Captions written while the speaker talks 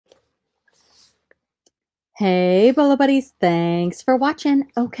Hey, Bolo Buddies, thanks for watching.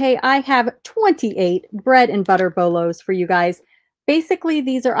 Okay, I have 28 bread and butter bolos for you guys. Basically,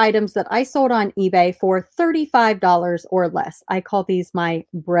 these are items that I sold on eBay for $35 or less. I call these my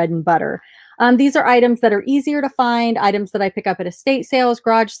bread and butter. These are items that are easier to find, items that I pick up at estate sales,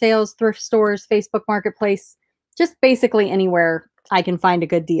 garage sales, thrift stores, Facebook Marketplace, just basically anywhere I can find a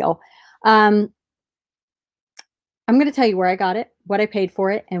good deal. Um, I'm going to tell you where I got it, what I paid for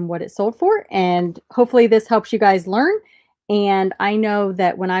it, and what it sold for. And hopefully, this helps you guys learn. And I know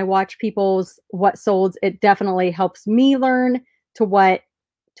that when I watch people's what sold, it definitely helps me learn to what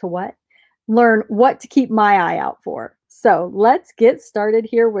learn what to keep my eye out for. So let's get started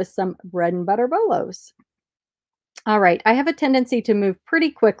here with some bread and butter bolos. All right, I have a tendency to move pretty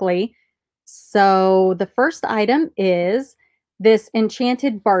quickly. So the first item is this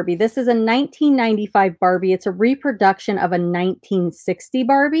Enchanted Barbie. This is a 1995 Barbie. It's a reproduction of a 1960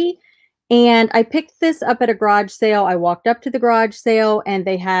 Barbie. And I picked this up at a garage sale. I walked up to the garage sale and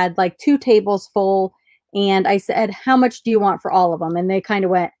they had like 2 tables full. And I said, "How much do you want for all of them?" And they kind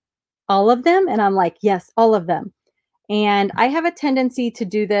of went, "All of them?" And I'm like, "Yes, all of them." And I have a tendency to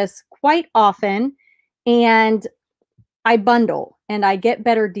do this quite often. And I bundle and I get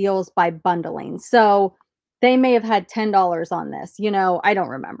better deals by bundling. So they may have had $10 on this. I don't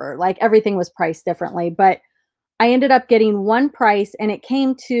remember. Like everything was priced differently, but I ended up getting one price and it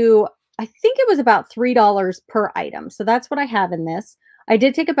came to, I think it was about $3 per item. So that's what I have in this. I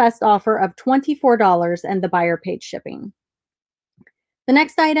did take a best offer of $24 and the buyer paid shipping. The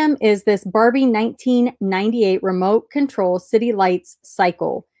next item is this Barbie 1998 remote control city lights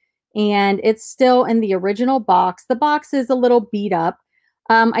cycle. And it's still in the original box. The box is a little beat up.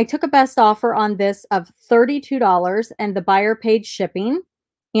 I took a best offer on this of $32 and the buyer paid shipping.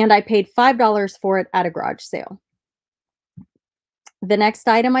 And I paid $5 for it at a garage sale. The next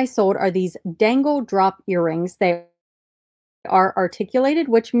item I sold are these dangle drop earrings. They are articulated,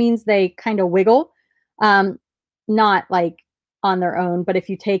 which means they kind of wiggle. Not like on their own, but if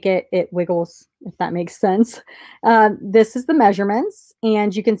you take it, it wiggles, if that makes sense. This is the measurements,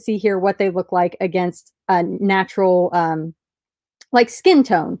 and you can see here what they look like against a natural, like skin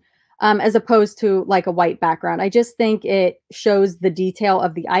tone, as opposed to like a white background. I just think it shows the detail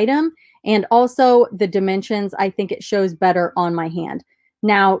of the item and also the dimensions. I think it shows better on my hand.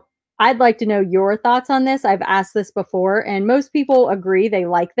 Now, I'd like to know your thoughts on this. I've asked this before, and most people agree they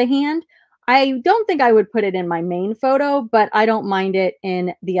like the hand. I don't think I would put it in my main photo, but I don't mind it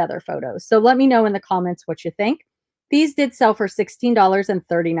in the other photos. So let me know in the comments what you think. These did sell for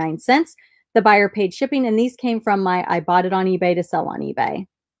 $16.39. The buyer paid shipping, and these came from my I bought it on eBay to sell on eBay.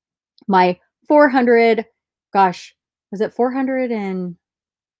 My 400, gosh, was it 400 and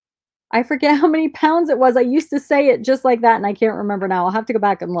I forget how many pounds it was. I used to say it just like that, and I can't remember now. I'll have to go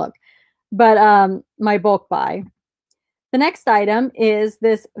back and look. But my bulk buy. The next item is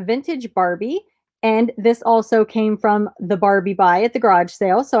this vintage Barbie, and this also came from the Barbie buy at the garage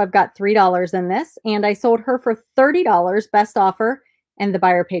sale. So I've got $3 in this, and I sold her for $30, best offer, and the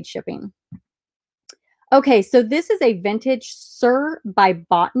buyer paid shipping. Okay, so this is a vintage Sir by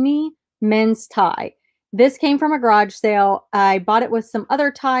Botany men's tie. This came from a garage sale. I bought it with some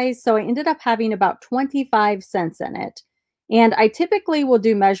other ties, so I ended up having about 25 cents in it. And I typically will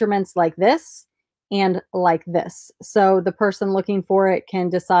do measurements like this and like this. So the person looking for it can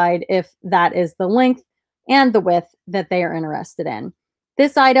decide if that is the length and the width that they are interested in.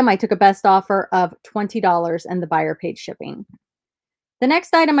 This item, I took a best offer of $20 and the buyer paid shipping. The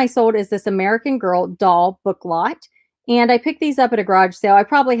next item I sold is this American Girl doll book lot. And I picked these up at a garage sale. I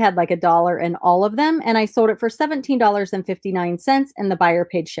probably had like $1 in all of them. And I sold it for $17.59 and the buyer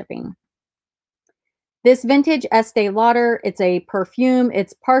paid shipping. This vintage Estee Lauder, it's a perfume.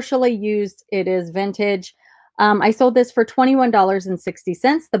 It's partially used. It is vintage. I sold this for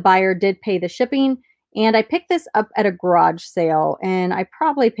 $21.60. The buyer did pay the shipping. And I picked this up at a garage sale. And I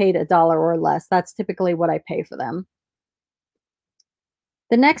probably paid $1 or less. That's typically what I pay for them.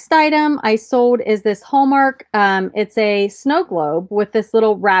 The next item I sold is this Hallmark. It's a snow globe with this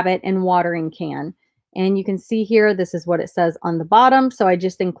little rabbit and watering can. And you can see here, this is what it says on the bottom. So I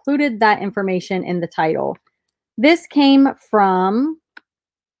just included that information in the title. This came from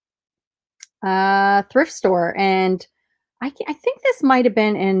a thrift store. And I think this might have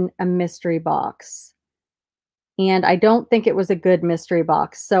been in a mystery box. And I don't think it was a good mystery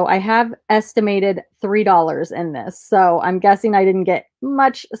box. So I have estimated $3 in this. So I'm guessing I didn't get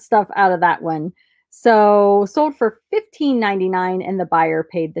much stuff out of that one. So sold for $15.99 and the buyer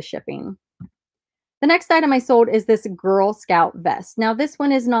paid the shipping. The next item I sold is this Girl Scout vest. Now this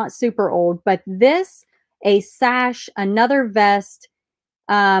one is not super old, but this, a sash, another vest,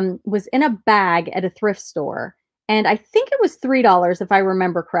 was in a bag at a thrift store. And I think it was $3 if I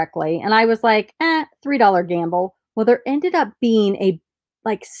remember correctly. And I was like, $3 gamble. Well, there ended up being a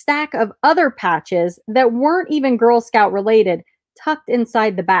like stack of other patches that weren't even Girl Scout related tucked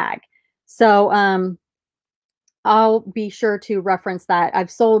inside the bag. So I'll be sure to reference that. I've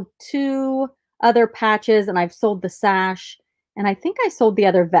sold 2 other patches and I've sold the sash and I think I sold the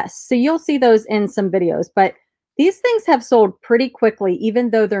other vest. So you'll see those in some videos, but these things have sold pretty quickly, even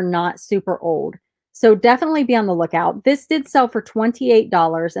though they're not super old. So definitely be on the lookout. This did sell for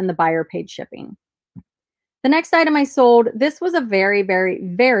 $28 and the buyer paid shipping. The next item I sold, this was a very, very,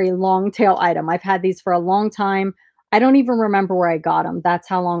 very long tail item. I've had these for a long time. I don't even remember where I got them. That's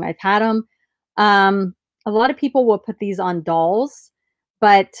how long I've had them. A lot of people will put these on dolls,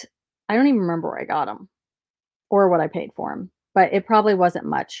 but I don't even remember where I got them or what I paid for them, but it probably wasn't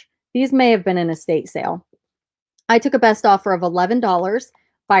much. These may have been an estate sale. I took a best offer of $11,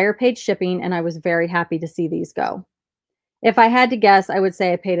 buyer paid shipping, and I was very happy to see these go. If I had to guess, I would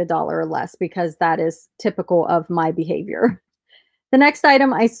say I paid $1 or less because that is typical of my behavior. The next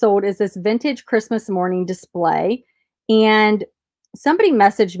item I sold is this vintage Christmas morning display. And somebody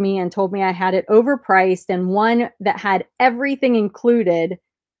messaged me and told me I had it overpriced, and one that had everything included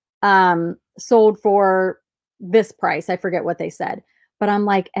sold for this price. I forget what they said, but I'm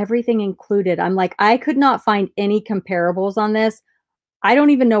like, everything included. I'm like, I could not find any comparables on this. I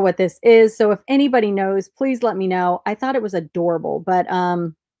don't even know what this is. So if anybody knows, please let me know. I thought it was adorable, but I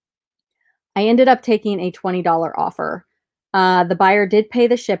ended up taking a $20 offer. The buyer did pay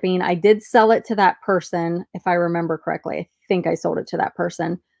the shipping. I did sell it to that person, if I remember correctly. I think I sold it to that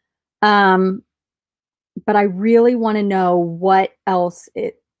person. But I really want to know what else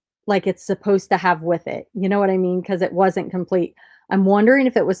it's supposed to have with it. You know what I mean? Because it wasn't complete. I'm wondering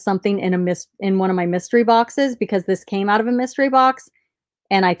if it was something in one of my mystery boxes, because this came out of a mystery box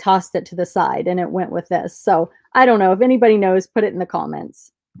and I tossed it to the side and it went with this. So I don't know. If anybody knows, put it in the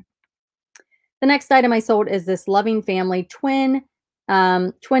comments. The next item I sold is this Loving Family twin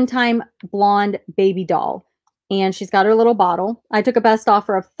time blonde baby doll. And she's got her little bottle. I took a best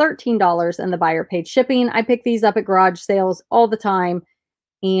offer of $13 and the buyer paid shipping. I pick these up at garage sales all the time.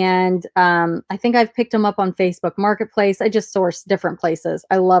 And I think I've picked them up on Facebook Marketplace. I just source different places.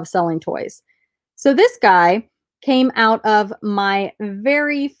 I love selling toys. So this guy came out of my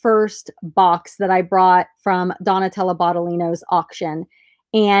very first box that I brought from Donatella Bottolino's auction.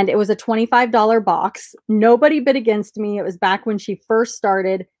 And it was a $25 box. Nobody bid against me. It was back when she first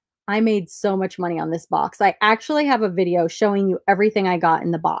started. I made so much money on this box. I actually have a video showing you everything I got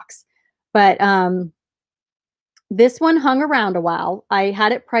in the box. But this one hung around a while. I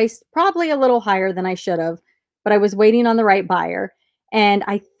had it priced probably a little higher than I should have, but I was waiting on the right buyer. And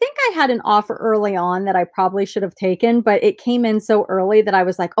I think I had an offer early on that I probably should have taken, but it came in so early that I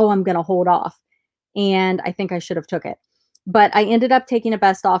was like, oh, I'm going to hold off. And I think I should have took it. But I ended up taking a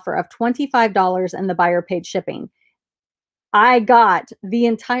best offer of $25 and the buyer paid shipping. I got the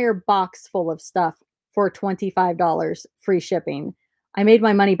entire box full of stuff for $25 free shipping. I made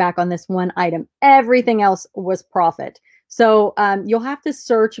my money back on this one item. Everything else was profit. So you'll have to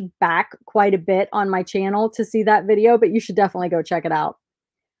search back quite a bit on my channel to see that video, but you should definitely go check it out.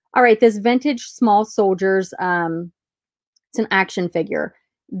 All right, this vintage small soldiers, it's an action figure.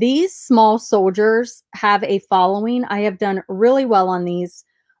 These small soldiers have a following. I have done really well on these.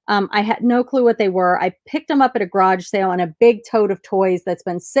 I had no clue what they were. I picked them up at a garage sale in a big tote of toys that's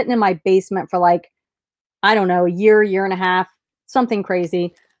been sitting in my basement for like, I don't know, a year and a half, something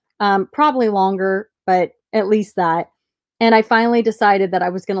crazy. Probably longer, but at least that. And I finally decided that I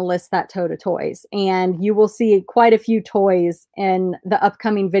was going to list that tote of toys. And you will see quite a few toys in the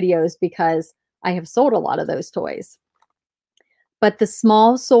upcoming videos because I have sold a lot of those toys. But the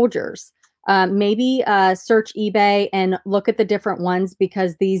small soldiers, maybe search eBay and look at the different ones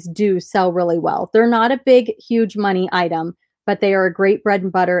because these do sell really well. They're not a big, huge money item, but they are a great bread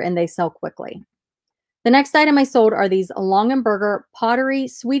and butter and they sell quickly. The next item I sold are these Long & Burger Pottery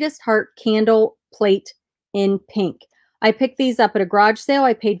Sweetest Heart Candle Plate in pink. I picked these up at a garage sale.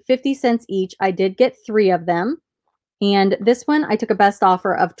 I paid 50 cents each. I did get 3 of them. And this one, I took a best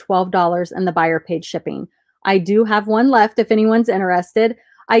offer of $12 and the buyer paid shipping. I do have one left if anyone's interested.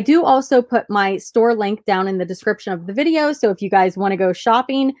 I do also put my store link down in the description of the video. So if you guys want to go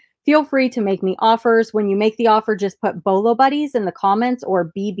shopping, feel free to make me offers. When you make the offer, just put Bolo Buddies in the comments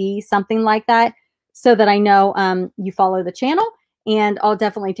or BB, something like that, so that I know you follow the channel. And I'll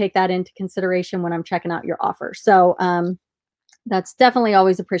definitely take that into consideration when I'm checking out your offer. So that's definitely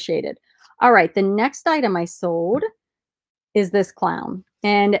always appreciated. All right, the next item I sold is this clown.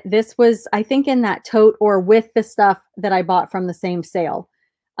 And this was, I think, in that tote or with the stuff that I bought from the same sale.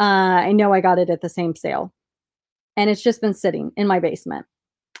 I know I got it at the same sale, and it's just been sitting in my basement.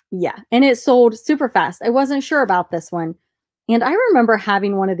 Yeah, and it sold super fast. I wasn't sure about this one, and I remember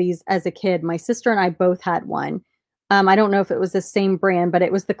having one of these as a kid. My sister and I both had one. I don't know if it was the same brand, but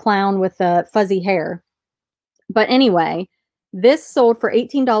it was the clown with the fuzzy hair. But anyway, this sold for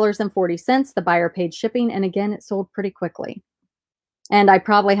 $18.40. The buyer paid shipping, and again, it sold pretty quickly. And I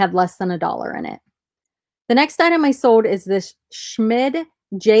probably had less than $1 in it. The next item I sold is this Schmid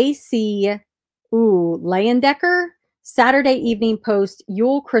JC Leyendecker Saturday Evening Post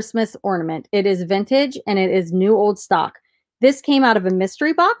Yule Christmas ornament. It is vintage and it is new old stock. This came out of a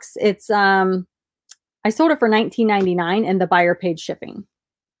mystery box. It's I sold it for $19.99 and the buyer paid shipping.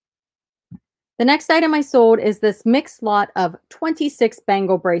 The next item I sold is this mixed lot of 26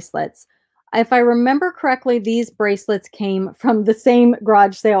 bangle bracelets. If I remember correctly, these bracelets came from the same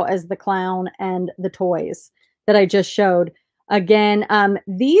garage sale as the clown and the toys that I just showed. Again,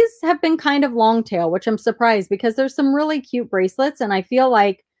 these have been kind of long tail, which I'm surprised because there's some really cute bracelets and I feel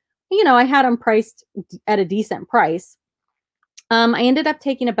like, you know, I had them priced at a decent price. I ended up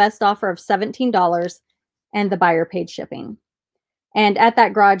taking a best offer of $17 and the buyer paid shipping. And at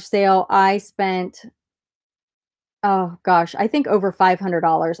that garage sale, I spent, oh gosh, I think over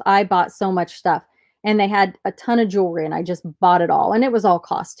 $500. I bought so much stuff and they had a ton of jewelry and I just bought it all. And it was all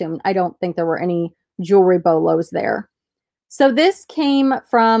costume. I don't think there were any jewelry bolos there. So this came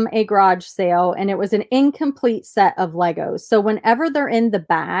from a garage sale and it was an incomplete set of Legos. So whenever they're in the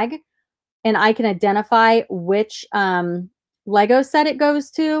bag and I can identify which Lego set it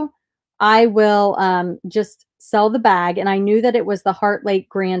goes to, I will just sell the bag. And I knew that it was the Heart Lake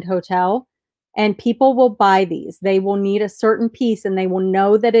Grand Hotel. And people will buy these. They will need a certain piece and they will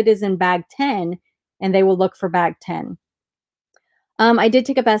know that it is in bag 10 and they will look for bag 10. I did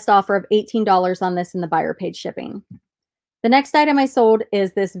take a best offer of $18 on this and the buyer paid shipping. The next item I sold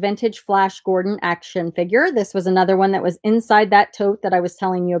is this vintage Flash Gordon action figure. This was another one that was inside that tote that I was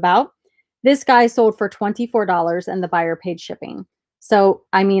telling you about. This guy sold for $24 and the buyer paid shipping. So,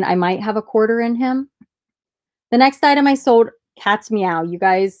 I mean, I might have a quarter in him. The next item I sold, Cat's Meow. You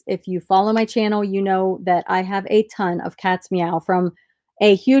guys, if you follow my channel, you know that I have a ton of Cat's Meow from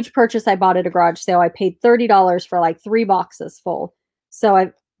a huge purchase I bought at a garage sale. I paid $30 for like 3 boxes full. So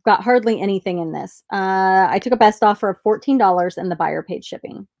I've got hardly anything in this. I took a best offer of $14 and the buyer paid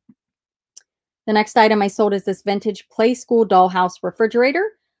shipping. The next item I sold is this vintage Play School Dollhouse refrigerator.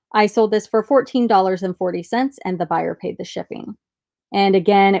 I sold this for $14.40 and the buyer paid the shipping. And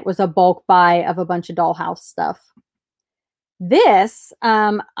again, it was a bulk buy of a bunch of dollhouse stuff. This,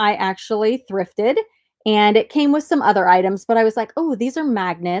 I actually thrifted and it came with some other items, but I was like, oh, these are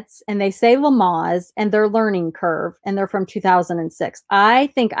magnets and they say Lamaze and they're learning curve and they're from 2006. I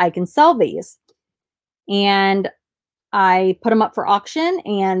think I can sell these. And I put them up for auction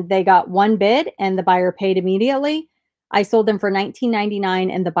and they got one bid and the buyer paid immediately. I sold them for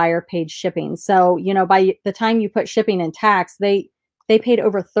 $19.99 and the buyer paid shipping. So, you know, by the time you put shipping and tax, they paid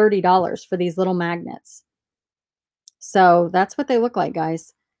over $30 for these little magnets. So that's what they look like,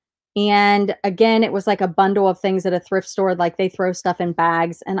 guys. And again, it was like a bundle of things at a thrift store. Like they throw stuff in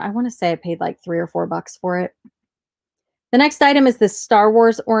bags. And I want to say I paid like $3 or $4 for it. The next item is this Star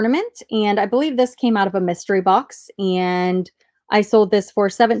Wars ornament. And I believe this came out of a mystery box. And I sold this for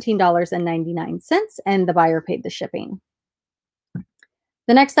 $17.99 and the buyer paid the shipping.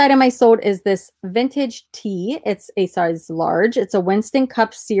 The next item I sold is this vintage tea. It's a size large. It's a Winston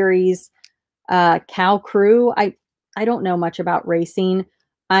Cup Series Cow Crew. I don't know much about racing.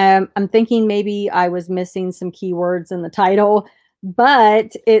 I'm thinking maybe I was missing some keywords in the title,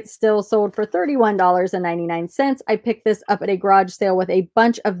 but it still sold for $31.99. I picked this up at a garage sale with a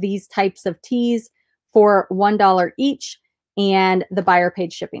bunch of these types of teas for $1 each, and the buyer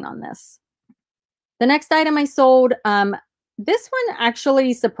paid shipping on this. The next item I sold, this one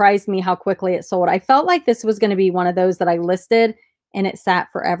actually surprised me how quickly it sold. I felt like this was going to be one of those that I listed and it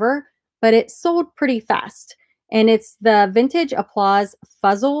sat forever, but it sold pretty fast. And it's the vintage Applause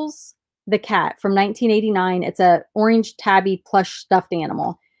Fuzzles the cat from 1989. It's a orange tabby plush stuffed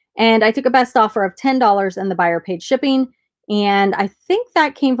animal. And I took a best offer of $10 and the buyer paid shipping. And I think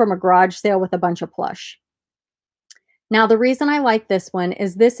that came from a garage sale with a bunch of plush. Now, the reason I like this one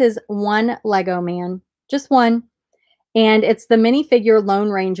is this is one Lego man, just one. And it's the minifigure Lone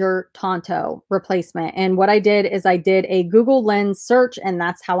Ranger Tonto replacement. And what I did is I did a Google Lens search, and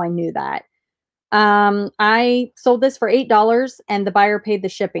that's how I knew that. I sold this for $8 and the buyer paid the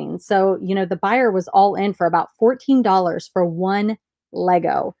shipping. So, you know, the buyer was all in for about $14 for one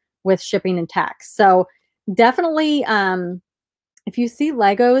Lego with shipping and tax. So definitely, if you see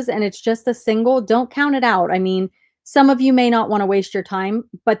Legos and it's just a single, don't count it out. I mean, Some of you may not want to waste your time,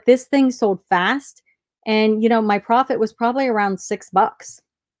 but this thing sold fast. And, my profit was probably around $6.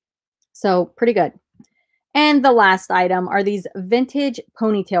 So pretty good. And the last item are these vintage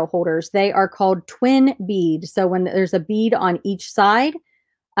ponytail holders. They are called twin bead. So when there's a bead on each side,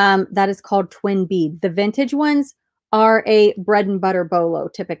 that is called twin bead. The vintage ones are a bread and butter bolo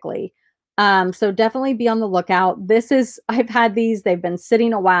typically. So definitely be on the lookout. I've had these, they've been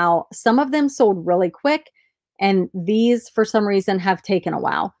sitting a while. Some of them sold really quick, and these for some reason have taken a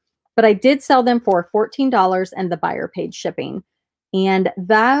while. But I did sell them for $14 and the buyer paid shipping. And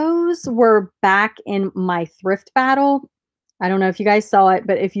those were back in my thrift battle. I don't know if you guys saw it,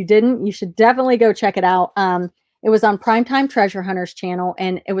 but if you didn't, you should definitely go check it out. It was on Primetime Treasure Hunters channel,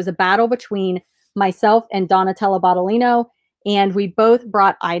 and it was a battle between myself and Donatella Bottolino. And we both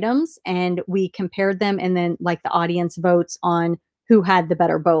brought items and we compared them, and then like the audience votes on who had the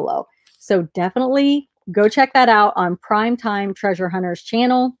better bolo. So definitely go check that out on Primetime Treasure Hunters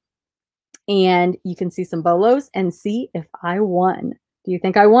channel. And you can see some bolos and see if I won. Do you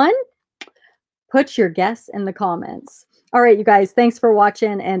think I won? Put your guess in the comments. All right, you guys, thanks for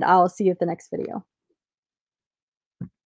watching, and I'll see you at the next video.